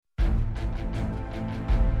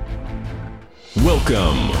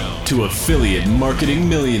Welcome to Affiliate Marketing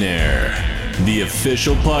Millionaire, the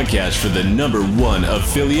official podcast for the #1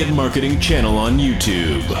 affiliate marketing channel on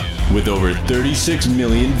YouTube, with over 36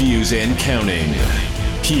 million views and counting.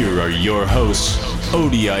 Here are your hosts,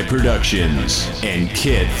 ODI Productions and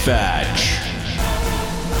Kit Fatch.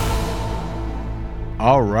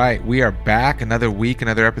 All right, we are back. Another week,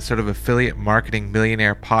 another episode of Affiliate Marketing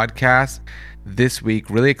Millionaire podcast. This week,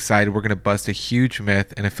 really excited. We're going to bust a huge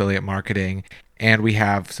myth in affiliate marketing, and we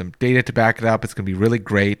have some data to back it up. It's going to be really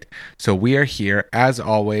great. So we are here, as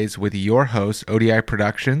always, with your host, ODI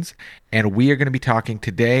Productions, and we are going to be talking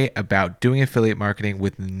today about doing affiliate marketing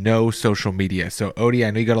with no social media. So ODI,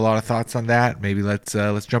 I know you got a lot of thoughts on that. Maybe let's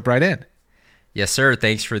jump right in. Yes, sir.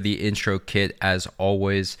 Thanks for the intro, Kit, as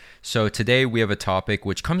always. So today we have a topic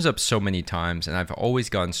which comes up so many times, and I've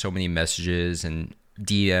always gotten so many messages and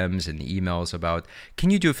DMs and emails about, can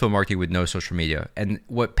you do affiliate marketing with no social media? And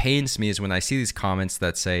what pains me is when I see these comments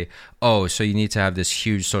that say, oh, so you need to have this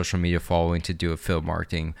huge social media following to do affiliate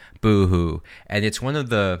marketing. Boo-hoo. And it's one of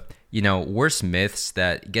the, worst myths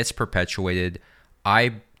that gets perpetuated.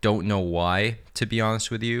 I don't know why, to be honest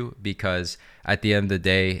with you, because at the end of the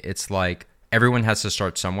day, it's like, everyone has to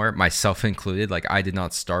start somewhere, myself included. Like, I did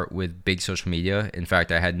not start with big social media. In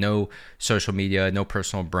fact, I had no social media, no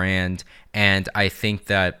personal brand. And I think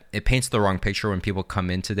that it paints the wrong picture when people come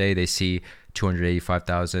in today. They see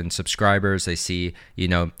 285,000 subscribers. They see,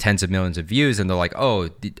 tens of millions of views. And they're like, oh,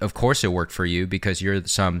 of course it worked for you because you're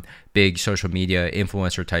some big social media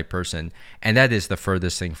influencer type person. And that is the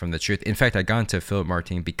furthest thing from the truth. In fact, I got into affiliate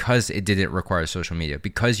marketing because it didn't require social media,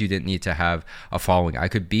 because you didn't need to have a following. I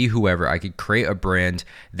could be whoever. I could create a brand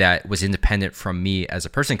that was independent from me as a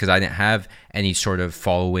person because I didn't have any sort of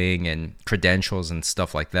following and credentials and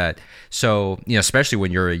stuff like that. So, especially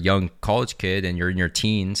when you're a young college kid and you're in your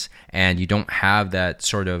teens and you don't have that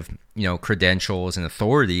sort of, credentials and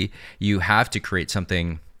authority, you have to create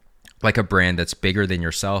something like a brand that's bigger than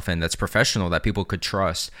yourself and that's professional, that people could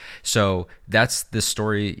trust. So that's the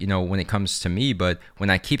story, when it comes to me. But when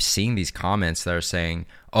I keep seeing these comments that are saying,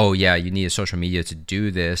 oh yeah, you need a social media to do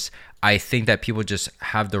this, I think that people just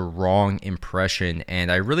have the wrong impression.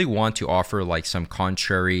 And I really want to offer like some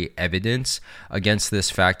contrary evidence against this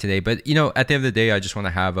fact today. But, at the end of the day, I just want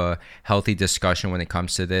to have a healthy discussion when it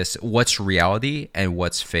comes to this. What's reality and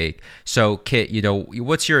what's fake? So Kit,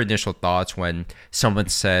 what's your initial thoughts when someone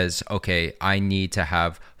says, okay, I need to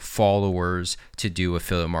have followers to do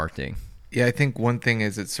affiliate marketing? Yeah, I think one thing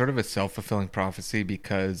is it's sort of a self-fulfilling prophecy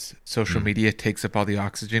because social media takes up all the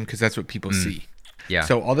oxygen because that's what people see. Yeah.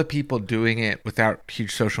 So all the people doing it without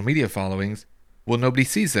huge social media followings, well, nobody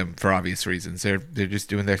sees them for obvious reasons. They're just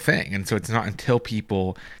doing their thing. And so it's not until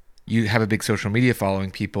you have a big social media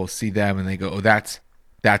following, people see them and they go, oh, that's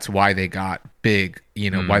why they got big,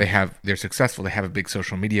 why they're successful. They have a big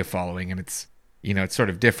social media following, and it's, it's sort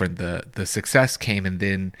of different. The success came and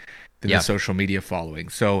then the social media following.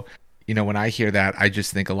 So, when I hear that, I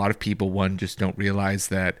just think a lot of people, just don't realize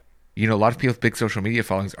that, a lot of people with big social media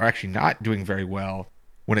followings are actually not doing very well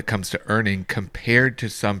when it comes to earning compared to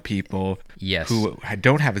some people who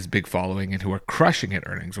don't have as big following and who are crushing it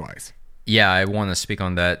earnings-wise. Yeah, I want to speak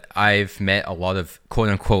on that. I've met a lot of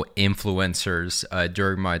quote-unquote influencers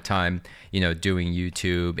during my time, doing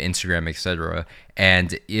YouTube, Instagram, etc.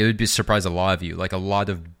 And it would be surprise a lot of you, like a lot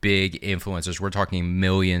of big influencers, we're talking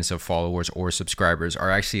millions of followers or subscribers,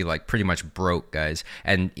 are actually like pretty much broke, guys.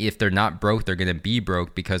 And if they're not broke, they're going to be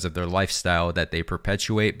broke because of their lifestyle that they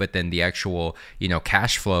perpetuate. But then the actual,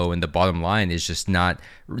 cash flow and the bottom line is just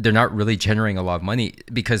they're not really generating a lot of money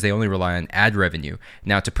because they only rely on ad revenue.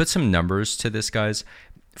 Now, to put some numbers to this, guys,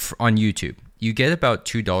 on YouTube, you get about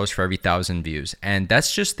 $2 for every 1,000 views. And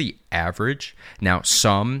that's just the average. Now,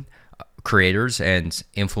 some creators and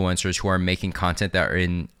influencers who are making content that are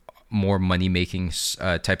in more money-making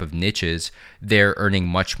type of niches, they're earning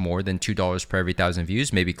much more than $2 per every 1,000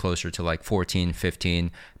 views, maybe closer to like $14,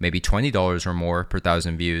 $15, maybe $20 or more per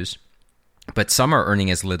 1,000 views. But some are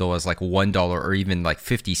earning as little as like $1 or even like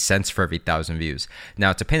 50 cents for every 1,000 views.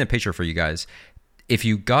 Now, to paint a picture for you guys, if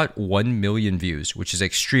you got 1 million views, which is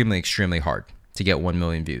extremely, extremely hard to get 1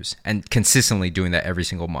 million views, and consistently doing that every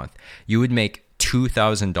single month, you would make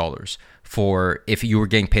 $2,000 for if you were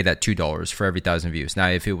getting paid that $2 for every 1,000 views. Now,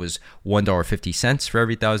 if it was $1.50 for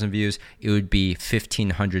every 1,000 views, it would be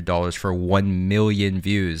 $1,500 for 1 million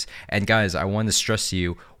views. And guys, I want to stress to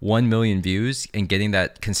you, 1 million views and getting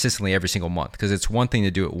that consistently every single month, because it's one thing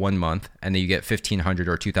to do it 1 month and then you get $1,500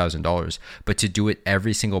 or $2,000, but to do it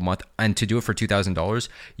every single month and to do it for $2,000,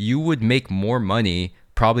 you would make more money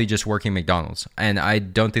probably just working McDonald's. And I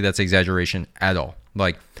don't think that's exaggeration at all.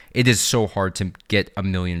 Like, it is so hard to get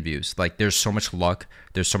 1 million views. Like, there's so much luck,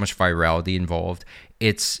 there's so much virality involved.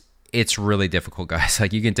 It's really difficult, guys.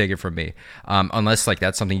 Like, you can take it from me. Unless like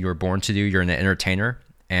that's something you were born to do, you're an entertainer.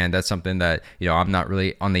 And that's something that, I'm not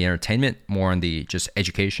really on the entertainment, more on the just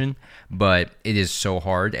education, but it is so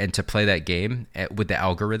hard. And to play that game with the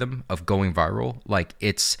algorithm of going viral, like,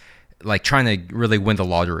 it's like trying to really win the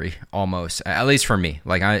lottery almost, at least for me.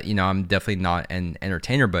 Like, I'm definitely not an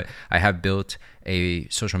entertainer, but I have built a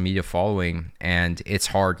social media following, and it's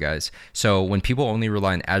hard, guys. So when people only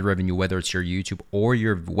rely on ad revenue, whether it's your YouTube or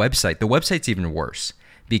your website, the website's even worse,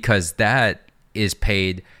 because that is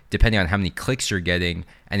paid depending on how many clicks you're getting.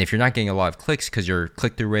 And if you're not getting a lot of clicks because your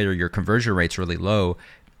click-through rate or your conversion rate's really low,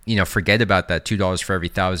 forget about that $2 for every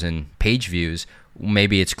 1,000 page views.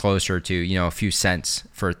 Maybe it's closer to, a few cents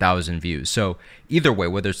for 1,000 views. So either way,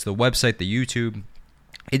 whether it's the website, the YouTube,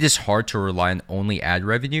 it is hard to rely on only ad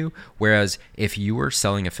revenue. Whereas if you were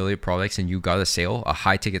selling affiliate products and you got a sale, a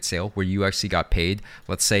high ticket sale where you actually got paid,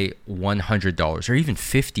 let's say $100 or even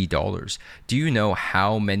 $50, do you know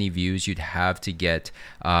how many views you'd have to get,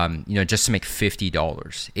 just to make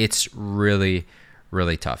 $50? It's really,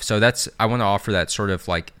 really tough. So I want to offer that sort of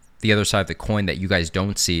like the other side of the coin that you guys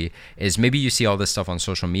don't see is maybe you see all this stuff on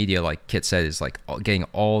social media, like Kit said, is like getting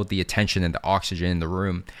all the attention and the oxygen in the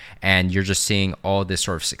room, and you're just seeing all this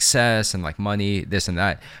sort of success and like money, this and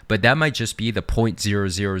that. But that might just be the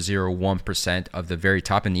 0.0001% of the very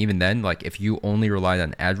top. And even then, like if you only relied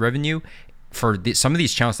on ad revenue for some of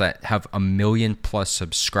these channels that have 1 million plus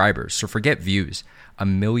subscribers, so forget views,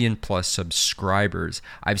 1 million plus subscribers,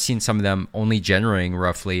 I've seen some of them only generating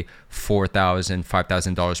roughly $4,000,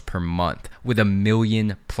 $5,000 per month with 1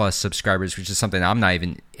 million plus subscribers, which is something I'm not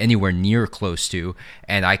even anywhere near close to.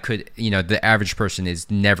 And I could, the average person is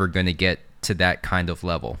never going to get to that kind of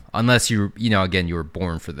level unless you were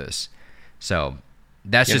born for this. So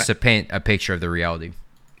that's just to paint a picture of the reality.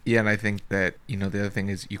 Yeah, and I think that, the other thing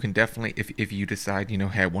is you can definitely, if you decide,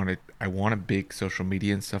 hey, I want a big social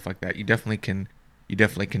media and stuff like that, you definitely can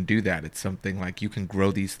do that. It's something like you can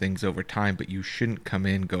grow these things over time, but you shouldn't come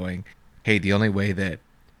in going, hey, the only way that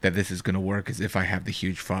this is going to work is if I have the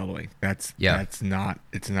huge following. It's not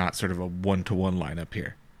sort of a one-to-one lineup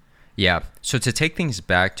here. Yeah. So to take things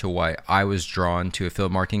back to why I was drawn to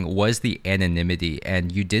affiliate marketing was the anonymity,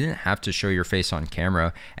 and you didn't have to show your face on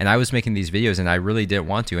camera. And I was making these videos and I really didn't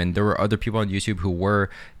want to. And there were other people on YouTube who were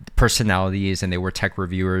personalities and they were tech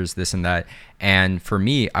reviewers, this and that. And for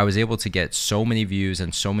me, I was able to get so many views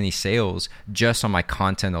and so many sales just on my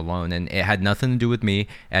content alone. And it had nothing to do with me. It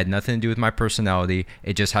had nothing to do with my personality.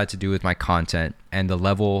 It just had to do with my content and the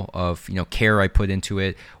level of care I put into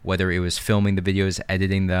it, whether it was filming the videos,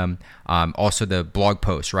 editing them, also the blog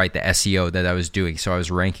posts, right? The SEO that I was doing. So I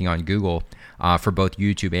was ranking on Google for both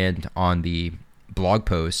YouTube and on the blog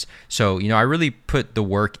posts. So, I really put the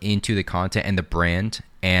work into the content and the brand,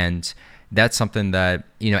 and that's something that,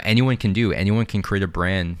 anyone can do. Anyone can create a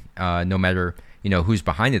brand, no matter, who's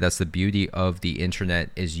behind it. That's the beauty of the internet,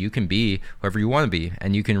 is you can be whoever you want to be,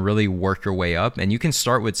 and you can really work your way up. And you can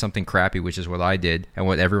start with something crappy, which is what I did and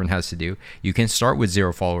what everyone has to do. You can start with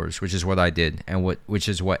 0 followers, which is what I did and which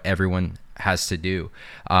is what everyone has to do.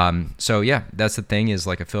 So yeah, that's the thing, is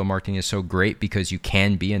like affiliate marketing is so great because you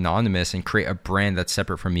can be anonymous and create a brand that's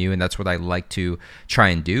separate from you. And that's what I like to try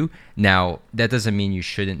and do. Now, that doesn't mean you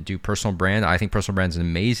shouldn't do personal brand. I think personal brand is an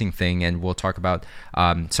amazing thing, and we'll talk about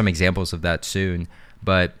some examples of that soon.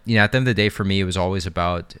 But at the end of the day, for me, it was always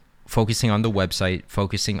about focusing on the website,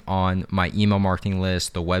 focusing on my email marketing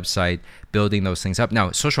list, the website, building those things up. Now,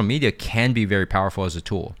 social media can be very powerful as a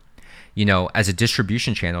tool. As a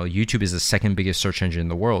distribution channel, YouTube is the second biggest search engine in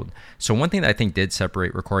the world. So one thing that I think did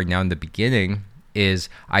separate Recording Now in the beginning is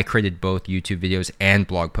I created both YouTube videos and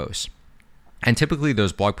blog posts. And typically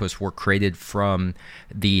those blog posts were created from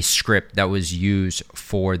the script that was used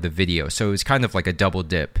for the video. So it was kind of like a double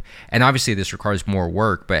dip. And obviously this requires more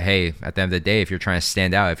work, but hey, at the end of the day, if you're trying to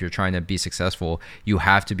stand out, if you're trying to be successful, you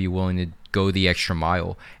have to be willing to go the extra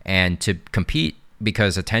mile and to compete,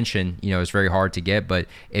 because attention, is very hard to get. But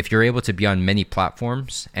if you're able to be on many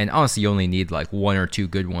platforms, and honestly, you only need like 1 or 2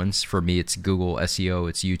 good ones. For me, it's Google SEO,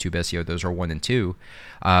 it's YouTube SEO. Those are 1 and 2.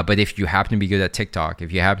 But if you happen to be good at TikTok,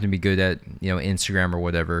 if you happen to be good at Instagram or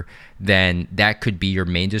whatever, then that could be your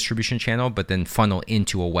main distribution channel, but then funnel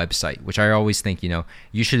into a website, which I always think,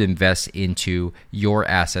 you should invest into your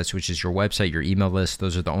assets, which is your website, your email list.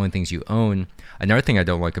 Those are the only things you own. Another thing I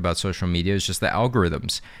don't like about social media is just the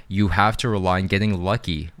algorithms. You have to rely on getting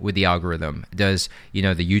lucky with the algorithm. Does, the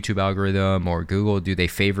YouTube algorithm or Google, do they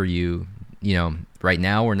favor you right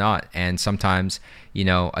now or not. And sometimes,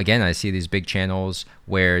 again, I see these big channels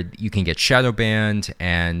where you can get shadow banned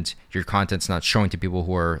and your content's not showing to people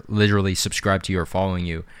who are literally subscribed to you or following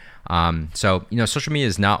you. So social media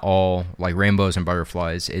is not all like rainbows and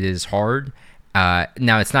butterflies. It is hard.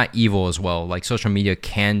 Now it's not evil as well. Like social media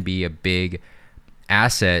can be a big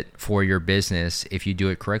asset for your business if you do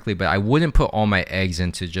it correctly, but I wouldn't put all my eggs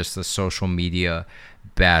into just the social media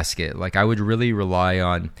basket. Like I would really rely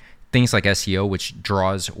on things like SEO, which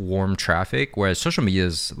draws warm traffic, whereas social media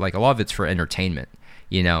is like a lot of it's for entertainment,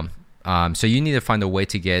 so you need to find a way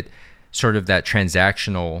to get sort of that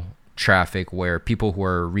transactional traffic where people who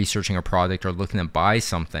are researching a product or looking to buy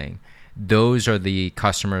something, those are the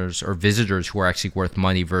customers or visitors who are actually worth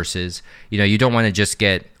money versus, you don't want to just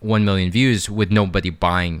get 1 million views with nobody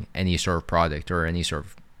buying any sort of product or any sort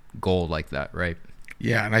of goal like that, right?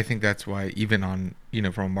 Yeah, and I think that's why even on,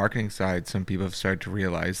 from a marketing side, some people have started to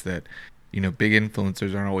realize that, big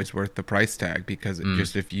influencers aren't always worth the price tag because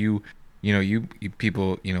just if you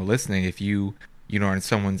people, listening, if you are on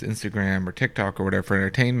someone's Instagram or TikTok or whatever for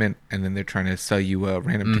entertainment, and then they're trying to sell you a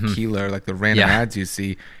random tequila or like the random ads you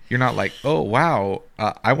see, you're not like, oh, wow,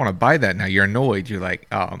 I want to buy that now. You're annoyed. You're like,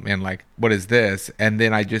 oh, man, like, what is this? And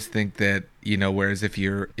then I just think that, whereas if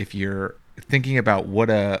you're thinking about what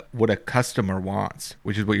a customer wants,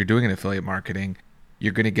 which is what you're doing in affiliate marketing,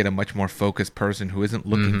 you're going to get a much more focused person who isn't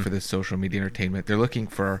looking for this social media entertainment. They're looking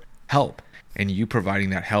for help, and you providing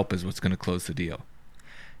that help is what's going to close the deal.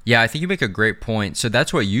 Yeah, I think you make a great point. So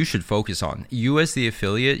that's what you should focus on. You as the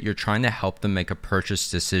affiliate, you're trying to help them make a purchase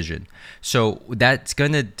decision. So that's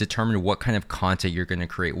going to determine what kind of content you're going to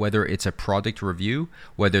create, whether it's a product review,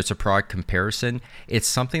 whether it's a product comparison. It's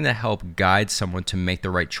something that helps guide someone to make the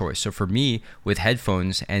right choice. So for me with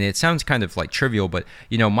headphones, and it sounds kind of like trivial, but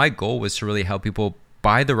my goal was to really help people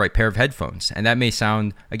buy the right pair of headphones. And that may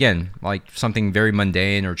sound, again, like something very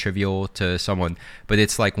mundane or trivial to someone, but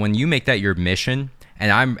it's like when you make that your mission.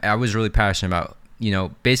 And I was really passionate about,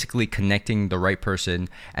 basically connecting the right person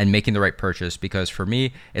and making the right purchase, because for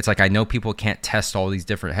me, it's like I know people can't test all these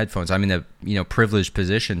different headphones. I'm in a privileged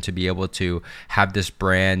position to be able to have this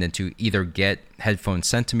brand and to either get headphones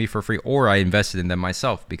sent to me for free or I invested in them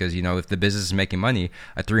myself, because, if the business is making money,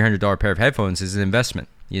 a $300 pair of headphones is an investment,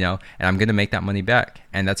 and I'm going to make that money back.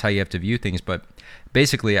 And that's how you have to view things. But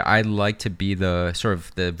basically, I like to be the sort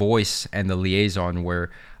of the voice and the liaison where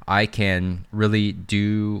I can really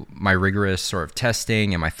do my rigorous sort of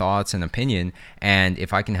testing and my thoughts and opinion. And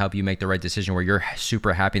if I can help you make the right decision where you're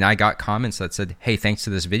super happy. And I got comments that said, hey, thanks to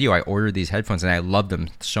this video, I ordered these headphones and I love them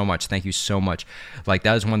so much. Thank you so much. Like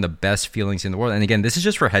that is one of the best feelings in the world. And again, this is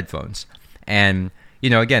just for headphones. And,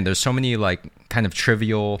 again, there's so many like kind of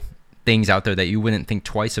trivial things out there that you wouldn't think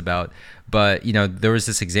twice about. But, there was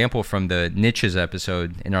this example from the niches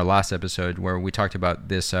episode in our last episode where we talked about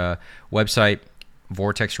this website,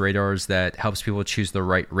 Vortex Radars, that helps people choose the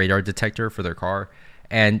right radar detector for their car.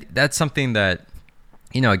 And that's something that,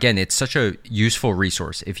 again, it's such a useful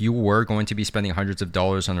resource. If you were going to be spending hundreds of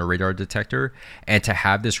dollars on a radar detector, and to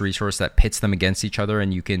have this resource that pits them against each other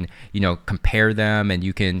and you can, compare them and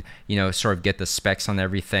you can, sort of get the specs on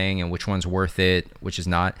everything and which one's worth it, which is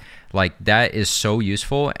not, like that is so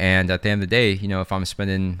useful. And at the end of the day, if I'm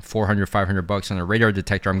spending $400-$500 on a radar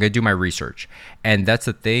detector, I'm going to do my research. And that's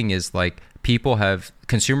the thing is like,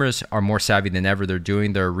 consumers are more savvy than ever. They're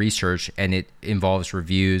doing their research, and it involves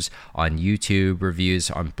reviews on YouTube, reviews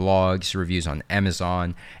on blogs, reviews on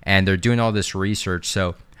Amazon, and they're doing all this research.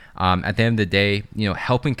 So at the end of the day,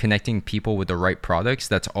 helping connecting people with the right products,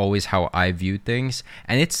 that's always how I view things.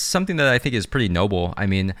 And it's something that I think is pretty noble. I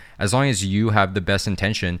mean, as long as you have the best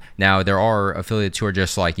intention. Now, there are affiliates who are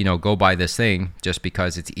just like, go buy this thing just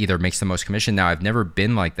because it either makes the most commission. Now, I've never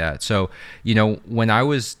been like that. So, when I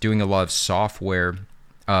was doing a lot of software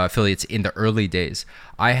affiliates in the early days,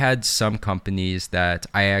 I had some companies that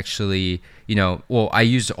I actually, I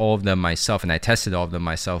used all of them myself and I tested all of them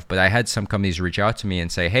myself, but I had some companies reach out to me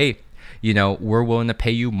and say, hey, we're willing to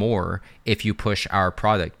pay you more if you push our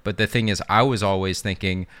product. But the thing is, I was always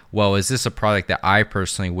thinking, well, is this a product that I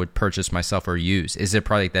personally would purchase myself or use? Is it a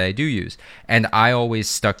product that I do use? And I always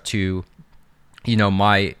stuck to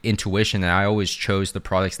my intuition, and I always chose the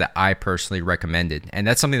products that I personally recommended. And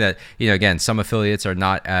that's something that, again, some affiliates are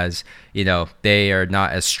not as, they are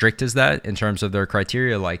not as strict as that in terms of their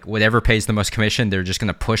criteria. Like whatever pays the most commission, they're just going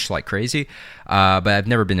to push like crazy. But I've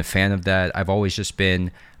never been a fan of that. I've always just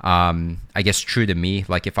been, I guess, true to me.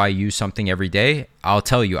 Like if I use something every day, I'll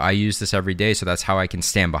tell you I use this every day, so that's how I can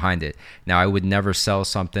stand behind it. Now, I would never sell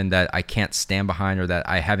something that I can't stand behind or that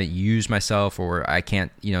I haven't used myself, or I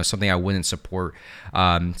can't, something I wouldn't support.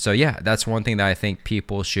 So yeah, that's one thing that I think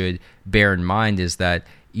people should bear in mind, is that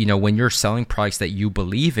when you're selling products that you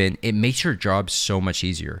believe in, it makes your job so much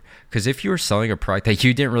easier. Because if you were selling a product that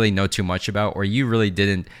you didn't really know too much about, or you really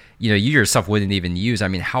didn't, you yourself wouldn't even use, I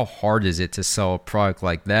mean, how hard is it to sell a product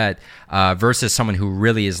like that versus someone who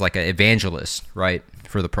really is like an evangelist, right,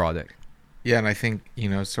 for the product? Yeah, and I think,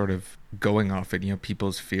 sort of going off it,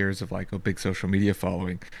 people's fears of like a big social media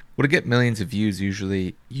following. Well, to get millions of views,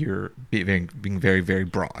 usually you're being very, very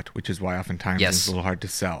broad, which is why oftentimes it's a little hard to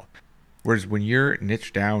sell. Whereas when you're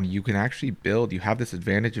niche down, you can actually you have this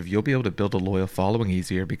advantage of you'll be able to build a loyal following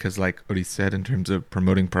easier, because like Odie said, in terms of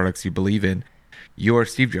promoting products you believe in,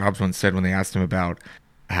 Steve Jobs once said, when they asked him about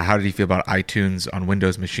how did he feel about iTunes on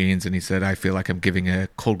Windows machines, and he said, I feel like I'm giving a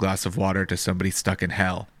cold glass of water to somebody stuck in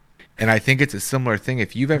hell. And I think it's a similar thing.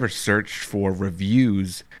 If you've ever searched for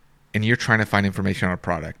reviews and you're trying to find information on a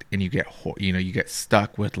product, and you get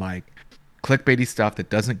stuck with like clickbaity stuff that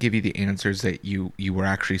doesn't give you the answers that you were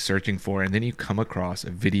actually searching for, and then you come across a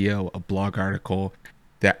video, a blog article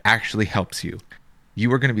that actually helps you,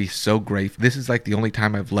 you are going to be so grateful. This is like the only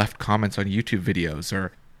time I've left comments on YouTube videos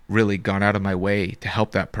or really gone out of my way to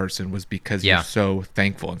help that person, was because you're so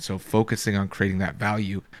thankful. And so focusing on creating that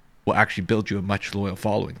value will actually build you a much loyal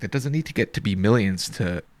following that doesn't need to get to be millions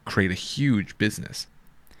to create a huge business.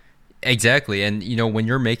 Exactly. And, when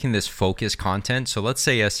you're making this focused content, so let's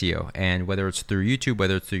say SEO, and whether it's through YouTube,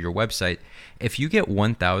 whether it's through your website, if you get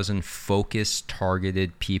 1,000 focused,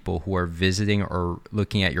 targeted people who are visiting or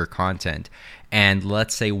looking at your content, and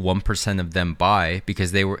let's say 1% of them buy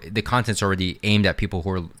because the content's already aimed at people who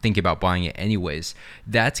are thinking about buying it anyways,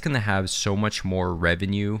 that's going to have so much more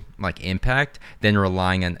revenue like impact than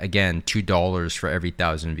relying on, again, $2 for every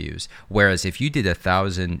 1,000 views. Whereas if you did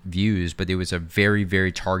 1,000 views, but it was a very,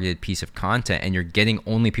 very targeted piece of content, and you're getting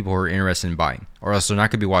only people who are interested in buying, or else they're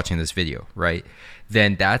not going to be watching this video, right?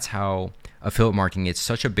 Then that's how affiliate marketing is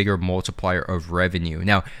such a bigger multiplier of revenue.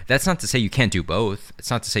 Now, that's not to say you can't do both. It's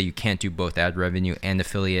not to say you can't do both ad revenue and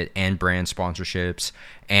affiliate and brand sponsorships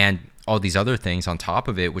and all these other things on top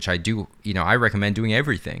of it, which I do, I recommend doing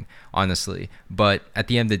everything, honestly. But at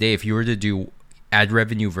the end of the day, if you were to do ad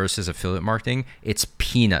revenue versus affiliate marketing, it's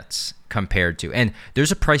peanuts compared to, and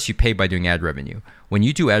there's a price you pay by doing ad revenue. When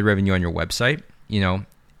you do ad revenue on your website,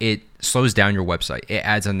 it slows down your website. It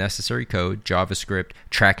adds unnecessary code, JavaScript,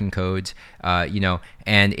 tracking codes,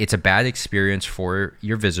 and it's a bad experience for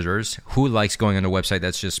your visitors. Who likes going on a website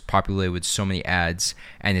that's just populated with so many ads,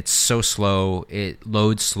 and it's so slow, it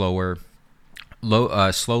loads slower,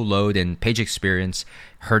 slow load and page experience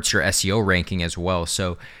hurts your SEO ranking as well.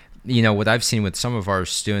 So, what I've seen with some of our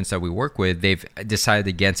students that we work with, they've decided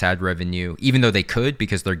against ad revenue, even though they could,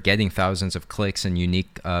 because they're getting thousands of clicks and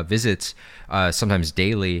unique visits, sometimes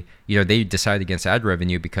daily. They decided against ad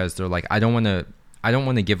revenue because they're like, I don't want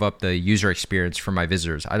to give up the user experience for my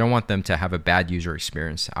visitors. I don't want them to have a bad user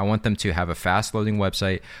experience. I want them to have a fast loading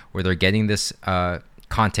website where they're getting this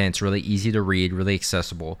content's really easy to read, really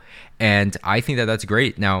accessible. And I think that that's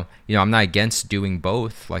great. Now, I'm not against doing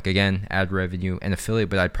both, like again, ad revenue and affiliate,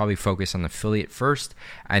 but I'd probably focus on affiliate first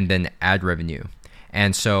and then ad revenue.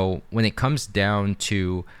 And so when it comes down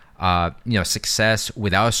to, success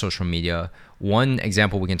without social media, one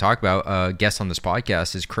example we can talk about, a guest on this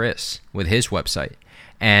podcast is Chris with his website.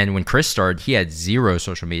 And when Chris started, he had zero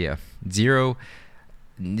social media, zero,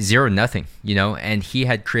 nothing, and he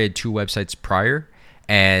had created 2 websites prior.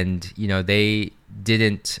 And, they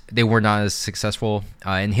were not as successful.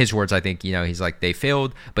 In his words, I think, he's like, they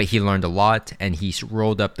failed, but he learned a lot. And he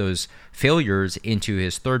rolled up those failures into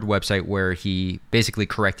his 3rd website, where he basically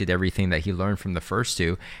corrected everything that he learned from the first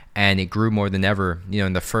 2. And it grew more than ever,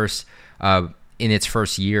 in its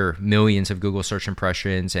first year, millions of Google search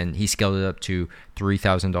impressions. And he scaled it up to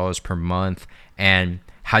 $3,000 per month. And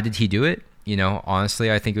how did he do it?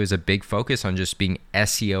 Honestly, I think it was a big focus on just being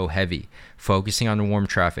SEO heavy, focusing on warm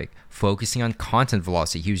traffic, focusing on content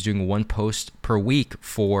velocity. He was doing 1 post per week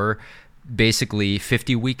for basically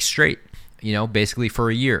 50 weeks straight, basically for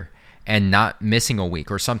a year, and not missing a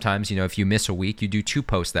week. Or sometimes, if you miss a week, you do 2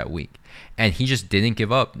 posts that week. And he just didn't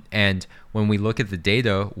give up. And when we look at the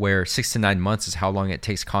data, where 6 to 9 months is how long it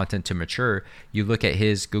takes content to mature, you look at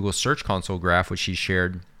his Google Search Console graph, which he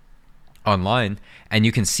shared online. And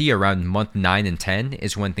you can see around month 9 and 10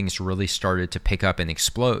 is when things really started to pick up and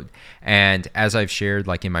explode. And as I've shared,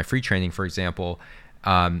 like in my free training, for example,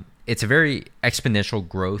 it's a very exponential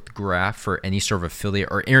growth graph for any sort of affiliate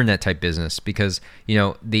or internet type business, because, you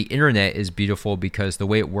know, the internet is beautiful because the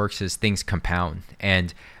way it works is things compound.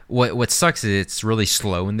 And what sucks is it's really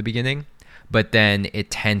slow in the beginning, but then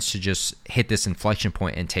it tends to just hit this inflection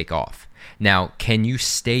point and take off. Now, can you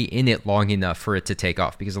stay in it long enough for it to take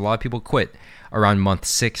off? Because a lot of people quit around month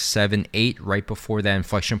 6, 7, 8, right before that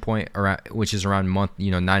inflection point, which is around month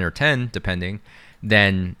 9 or 10, depending.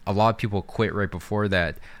 Then a lot of people quit right before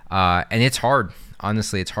that. And it's hard.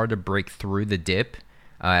 Honestly, it's hard to break through the dip,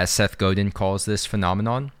 as Seth Godin calls this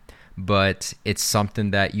phenomenon. But it's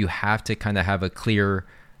something that you have to kind of have a clear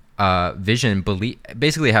vision,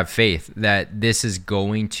 basically have faith that this is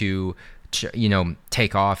going to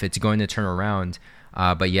take off. It's going to turn around,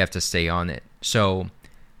 but you have to stay on it. So,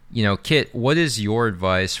 Kit, what is your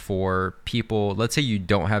advice for people? Let's say you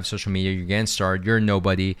don't have social media, you're getting started, you're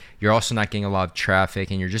nobody, you're also not getting a lot of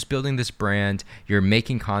traffic, and you're just building this brand, you're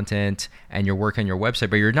making content, and you're working on your website,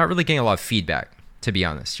 but you're not really getting a lot of feedback, to be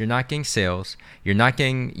honest. You're not getting sales. You're not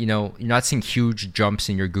getting, you're not seeing huge jumps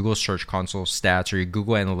in your Google Search Console stats or your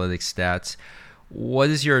Google Analytics stats. What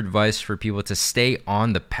is your advice for people to stay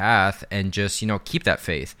on the path and just, keep that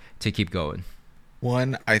faith to keep going?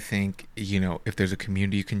 One, I think, if there's a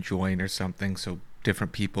community you can join or something, so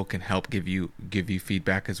different people can help give you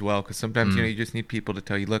feedback as well. Because sometimes, you just need people to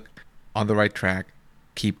tell you, look, on the right track,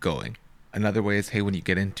 keep going. Another way is, hey, when you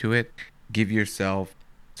get into it, give yourself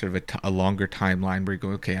sort of a longer timeline where you go,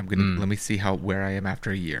 okay, let me see where I am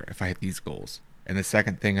after a year if I hit these goals. And the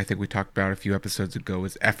second thing I think we talked about a few episodes ago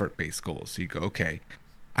is effort-based goals. So you go, okay,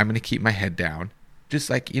 I'm going to keep my head down. Just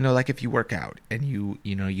like, like if you work out and you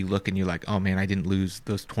look and you're like, oh man, I didn't lose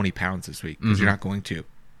those 20 pounds this week, because you're not going to.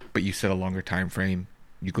 But you set a longer time frame,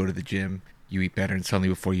 you go to the gym, you eat better, and suddenly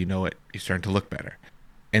before you know it, you're starting to look better.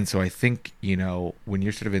 And so I think, when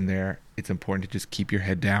you're sort of in there, it's important to just keep your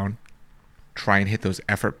head down, try and hit those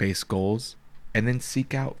effort-based goals, and then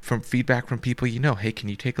seek out feedback from people hey, can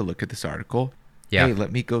you take a look at this article? Yeah. Hey,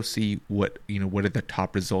 let me go see what are the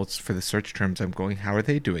top results for the search terms I'm going. How are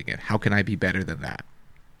they doing it? How can I be better than that?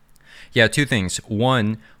 Yeah, two things.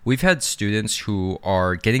 One, we've had students who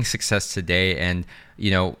are getting success today, and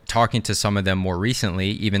talking to some of them more recently,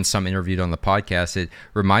 even some interviewed on the podcast, it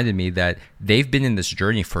reminded me that they've been in this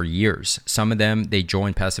journey for years. Some of them, they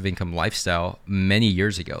joined Passive Income Lifestyle many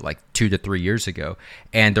years ago, like 2 to 3 years ago,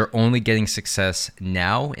 and they're only getting success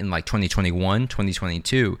now in like 2021,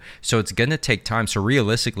 2022. So it's going to take time. So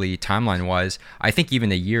realistically, timeline-wise, I think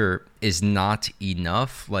even a year is not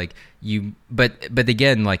enough. But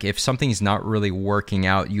again, like if something's not really working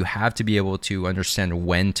out, you have to be able to understand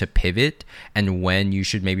when to pivot and when you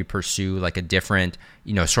should maybe pursue like a different,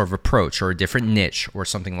 sort of approach or a different niche or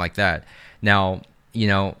something like that. Now,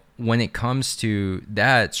 when it comes to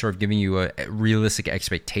that, sort of giving you a realistic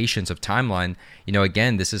expectations of timeline,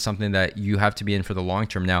 again, this is something that you have to be in for the long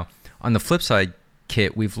term. Now, on the flip side,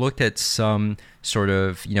 Kit, we've looked at some sort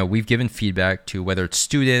of, we've given feedback to whether it's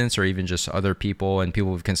students or even just other people and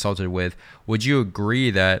people we've consulted with. Would you agree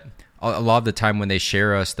that a lot of the time when they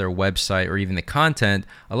share us their website or even the content,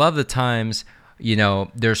 a lot of the times,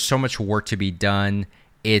 there's so much work to be done.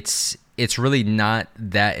 It's really not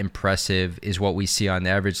that impressive is what we see on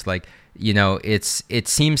average. Like, it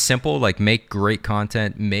seems simple, like make great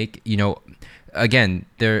content, again,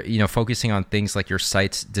 they're, focusing on things like your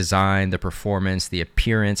site's design, the performance, the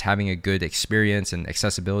appearance, having a good experience and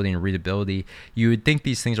accessibility and readability. You would think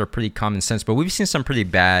these things are pretty common sense, but we've seen some pretty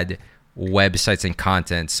bad websites and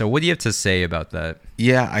content. So what do you have to say about that?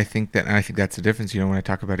 Yeah, I think that's the difference. When I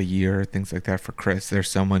talk about a year, things like that for Chris, there's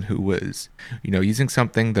someone who was, using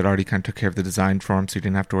something that already kind of took care of the design for him, so he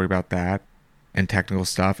didn't have to worry about that and technical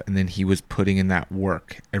stuff. And then he was putting in that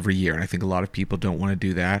work every year. And I think a lot of people don't want to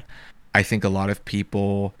do that. I think a lot of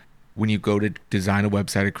people, when you go to design a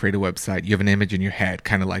website or create a website, you have an image in your head,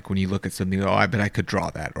 kind of like when you look at something, I bet I could draw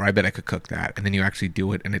that, or I bet I could cook that. And then you actually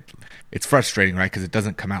do it, and it's frustrating, right? Because it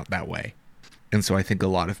doesn't come out that way. And so I think a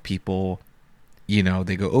lot of people, they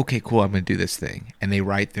go, okay, cool, I'm going to do this thing. And they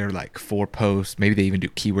write their 4 posts. Maybe they even do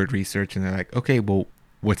keyword research, and they're like, okay, well,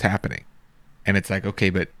 what's happening? And it's like,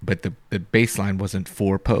 okay, but the baseline wasn't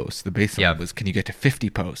 4 posts. The baseline was, can you get to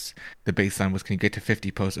 50 posts? The baseline was, can you get to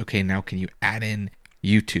 50 posts? Okay, now can you add in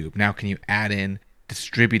YouTube? Now can you add in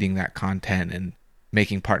distributing that content and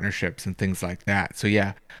making partnerships and things like that? So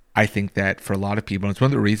yeah, I think that for a lot of people, and it's one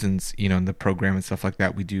of the reasons, in the program and stuff like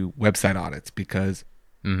that, we do website audits, because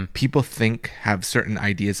people have certain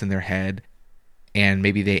ideas in their head, and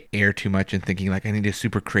maybe they err too much in thinking like, I need a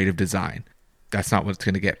super creative design. That's not what's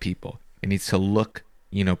going to get people. It needs to look,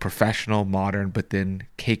 professional, modern, but then,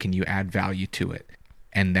 hey, can you add value to it?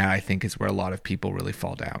 And that, I think, is where a lot of people really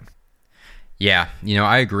fall down. Yeah,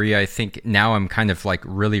 I agree. I think now I'm kind of like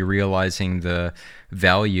really realizing the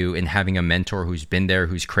value in having a mentor who's been there,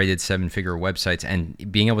 who's created 7-figure websites,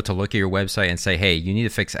 and being able to look at your website and say, hey, you need to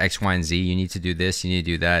fix X, Y, and Z. You need to do this. You need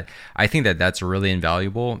to do that. I think that that's really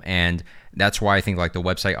invaluable. And that's why I think like the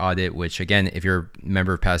website audit, which again, if you're a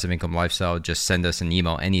member of Passive Income Lifestyle, just send us an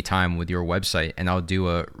email anytime with your website and I'll do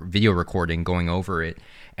a video recording going over it.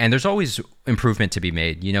 And there's always improvement to be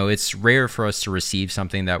made. It's rare for us to receive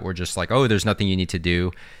something that we're just like, oh, there's nothing you need to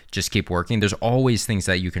do. Just keep working. There's always things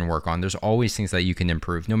that you can work on. There's always things that you can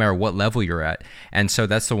improve, no matter what level you're at. And so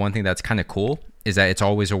that's the one thing that's kind of cool, is that it's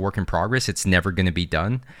always a work in progress. It's never going to be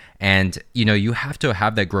done. And, you have to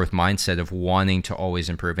have that growth mindset of wanting to always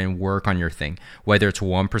improve and work on your thing. Whether it's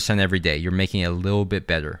 1% every day, you're making it a little bit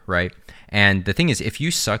better, right? And the thing is, if you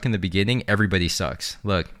suck in the beginning, everybody sucks.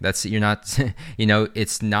 Look, you're not,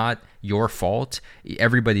 it's not your fault.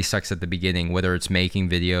 Everybody sucks at the beginning, whether it's making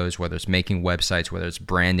videos, whether it's making websites, whether it's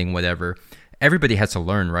branding, whatever. Everybody has to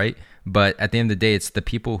learn, right? But at the end of the day, it's the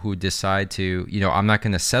people who decide to, I'm not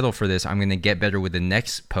going to settle for this. I'm going to get better with the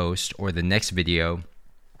next post or the next video.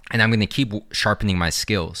 And I'm going to keep sharpening my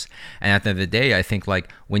skills. And at the end of the day, I think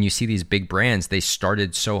like when you see these big brands, they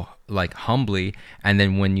started so like humbly. And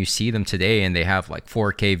then when you see them today and they have like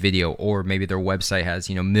 4K video, or maybe their website has,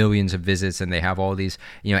 millions of visits and they have all these,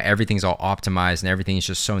 everything's all optimized and everything's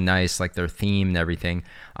just so nice, like their theme and everything.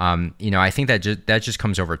 I think that just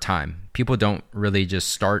comes over time. People don't really just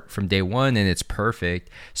start from day one and it's perfect.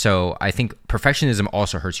 So I think perfectionism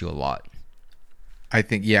also hurts you a lot. I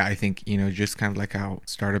think, just kind of like how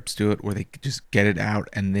startups do it, where they just get it out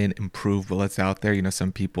and then improve while it's out there.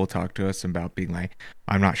 Some people talk to us about being like,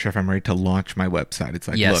 I'm not sure if I'm ready to launch my website. It's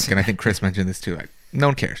like, yes. Look, and I think Chris mentioned this too, like, no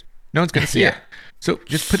one cares. No one's going to see it. So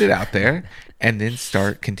just put it out there and then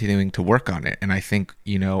start continuing to work on it. And I think,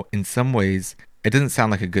 in some ways, it doesn't sound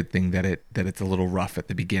like a good thing that it's a little rough at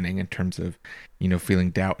the beginning in terms of, feeling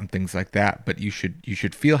doubt and things like that. But you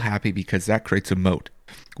should feel happy, because that creates a moat.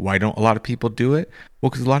 Why don't a lot of people do it? Well,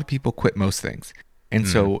 because a lot of people quit most things. And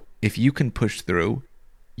so if you can push through,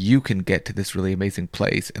 you can get to this really amazing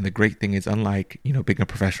place. And the great thing is, unlike, being a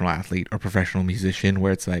professional athlete or professional musician,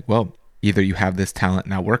 where it's like, well, either you have this talent,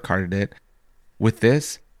 now work hard at it. With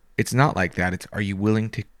this, it's not like that. It's, are you willing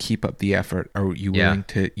to keep up the effort? Are you willing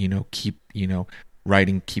to, keep,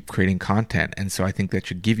 writing, keep creating content? And so I think that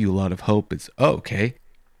should give you a lot of hope. Is, oh, okay,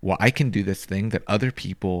 well, I can do this thing that other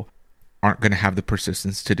people aren't going to have the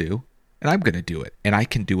persistence to do, and I'm going to do it, and I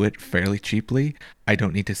can do it fairly cheaply. I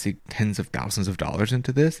don't need to sink tens of thousands of dollars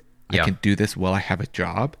into this. I can do this while I have a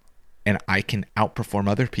job, and I can outperform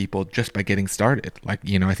other people just by getting started. Like,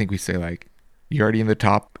 I think we say like, you're already in the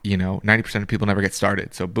top, 90% of people never get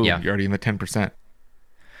started. So boom, you're already in the 10%.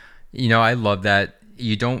 I love that.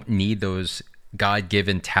 You don't need those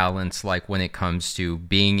God-given talents like when it comes to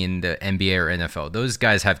being in the NBA or NFL. Those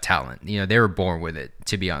guys have talent. They were born with it,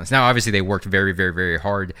 to be honest. Now, obviously, they worked very, very, very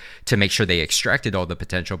hard to make sure they extracted all the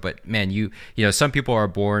potential. But man, some people are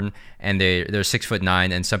born and they're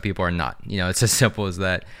 6'9", and some people are not. It's as simple as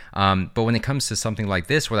that. But when it comes to something like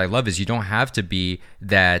this, what I love is you don't have to be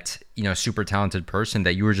that super talented person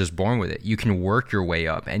that you were just born with it. You can work your way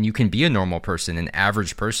up, and you can be a normal person, an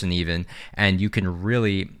average person even, and you can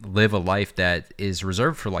really live a life that is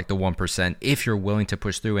reserved for like the 1% if you're willing to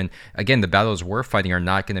push through. And again, the battles we're fighting are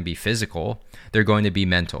not going to be physical. They're going to be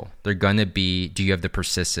mental. They're going to be, do you have the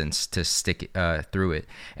persistence to stick through it?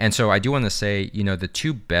 And so I do want to say, the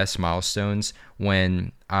two best milestones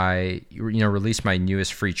when I, released my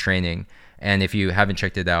newest free training. And if you haven't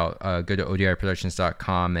checked it out, go to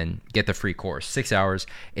odiproductions.com and get the free course, 6 hours.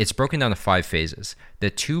 It's broken down to 5 phases. The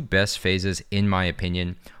two best phases, in my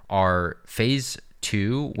opinion, are phase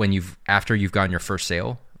 2, after you've gotten your first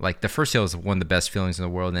sale. Like, the first sale is one of the best feelings in the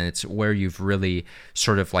world, and it's where you've really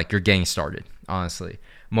sort of like, you're getting started, honestly.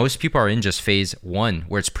 Most people are in just phase 1,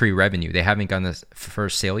 where it's pre-revenue. They haven't gotten the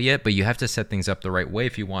first sale yet, but you have to set things up the right way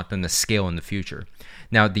if you want them to scale in the future.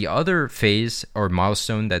 Now, the other phase or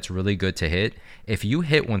milestone that's really good to hit, if you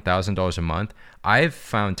hit $1,000 a month, I've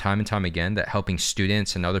found time and time again that helping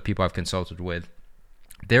students and other people I've consulted with,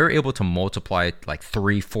 they're able to multiply like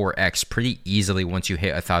 3-4x pretty easily once you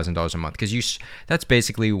hit $1,000 a month, because that's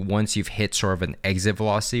basically once you've hit sort of an exit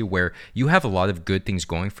velocity where you have a lot of good things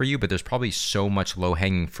going for you, but there's probably so much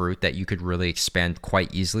low-hanging fruit that you could really expand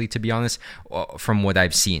quite easily, to be honest, from what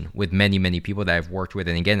I've seen with many people that I've worked with.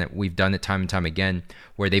 And again, we've done it time and time again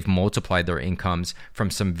where they've multiplied their incomes from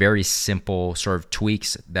some very simple sort of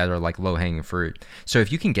tweaks that are like low-hanging fruit. So if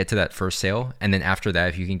you can get to that first sale, and then after that,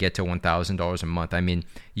 if you can get to $1,000 a month, I mean,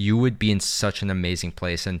 you would be in such an amazing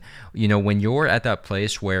place. And, you know, when you're at that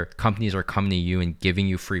place where companies are coming to you and giving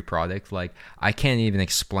you free product, like, I can't even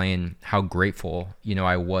explain how grateful, you know,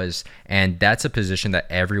 I was. And that's a position that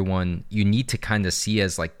everyone, you need to kind of see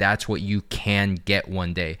as like, that's what you can get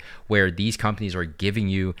one day, where these companies are giving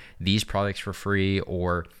you these products for free,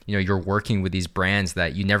 or, you know, you're working with these brands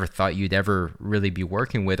that you never thought you'd ever really be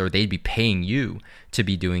working with, or they'd be paying you to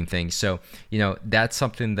be doing things. So, you know, that's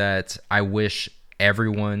something that I wish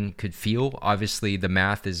everyone could feel. Obviously, the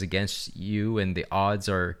math is against you and the odds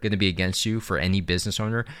are going to be against you for any business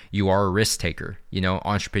owner. You are a risk taker. You know,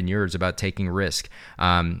 entrepreneur is about taking risk.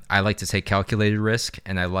 I like to take calculated risk,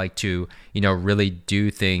 and I like to, you know, really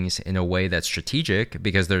do things in a way that's strategic,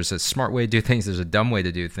 because there's a smart way to do things, there's a dumb way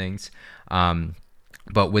to do things.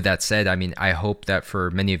 But with that said, I mean, I hope that for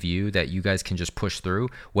many of you that you guys can just push through,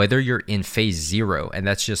 whether you're in phase 0, and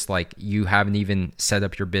that's just like you haven't even set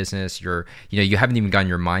up your business, you haven't even gotten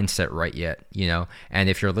your mindset right yet, you know. And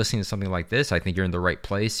if you're listening to something like this, I think you're in the right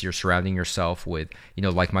place. You're surrounding yourself with, you know,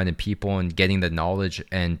 like-minded people and getting the knowledge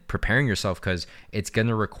and preparing yourself, because it's going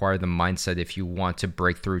to require the mindset if you want to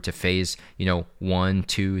break through to phase, you know, 1,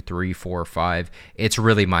 2, 3, 4, 5. It's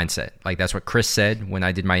really mindset. Like, that's what Chris said when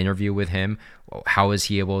I did my interview with him. How is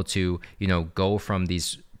he able to, you know, go from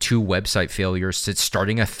these 2 website failures to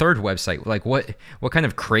starting a 3rd website? Like, what kind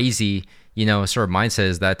of crazy, you know, sort of mindset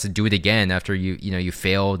is that, to do it again after you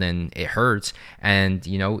failed and it hurts, and,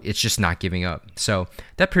 you know, it's just not giving up. So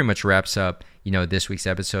that pretty much wraps up, you know, this week's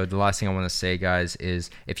episode. The last thing I want to say, guys, is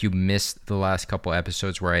if you missed the last couple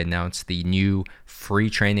episodes where I announced the new free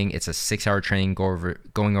training, it's a 6-hour training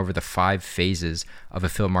going over the 5 phases of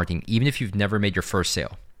affiliate marketing. Even if you've never made your first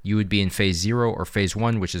sale, you would be in phase 0 or phase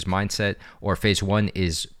 1, which is mindset, or phase 1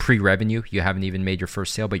 is pre-revenue. You haven't even made your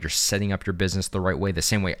first sale, but you're setting up your business the right way, the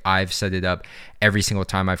same way I've set it up every single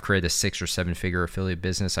time I've created a 6 or 7-figure affiliate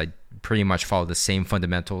business. I pretty much follow the same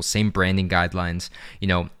fundamentals, same branding guidelines, you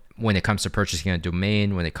know, when it comes to purchasing a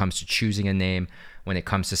domain, when it comes to choosing a name, when it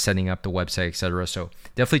comes to setting up the website, etc. So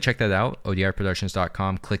definitely check that out,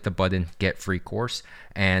 odiproductions.com. Click the button, get free course.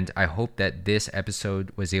 And I hope that this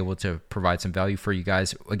episode was able to provide some value for you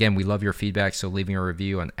guys. Again, we love your feedback, so leaving a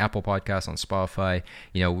review on Apple Podcasts, on Spotify.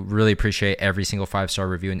 You know, really appreciate every single 5-star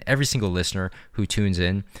review and every single listener who tunes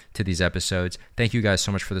in to these episodes. Thank you guys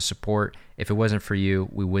so much for the support. If it wasn't for you,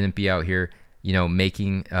 we wouldn't be out here, you know,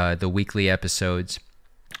 making the weekly episodes.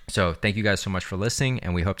 So thank you guys so much for listening,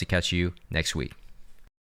 and we hope to catch you next week.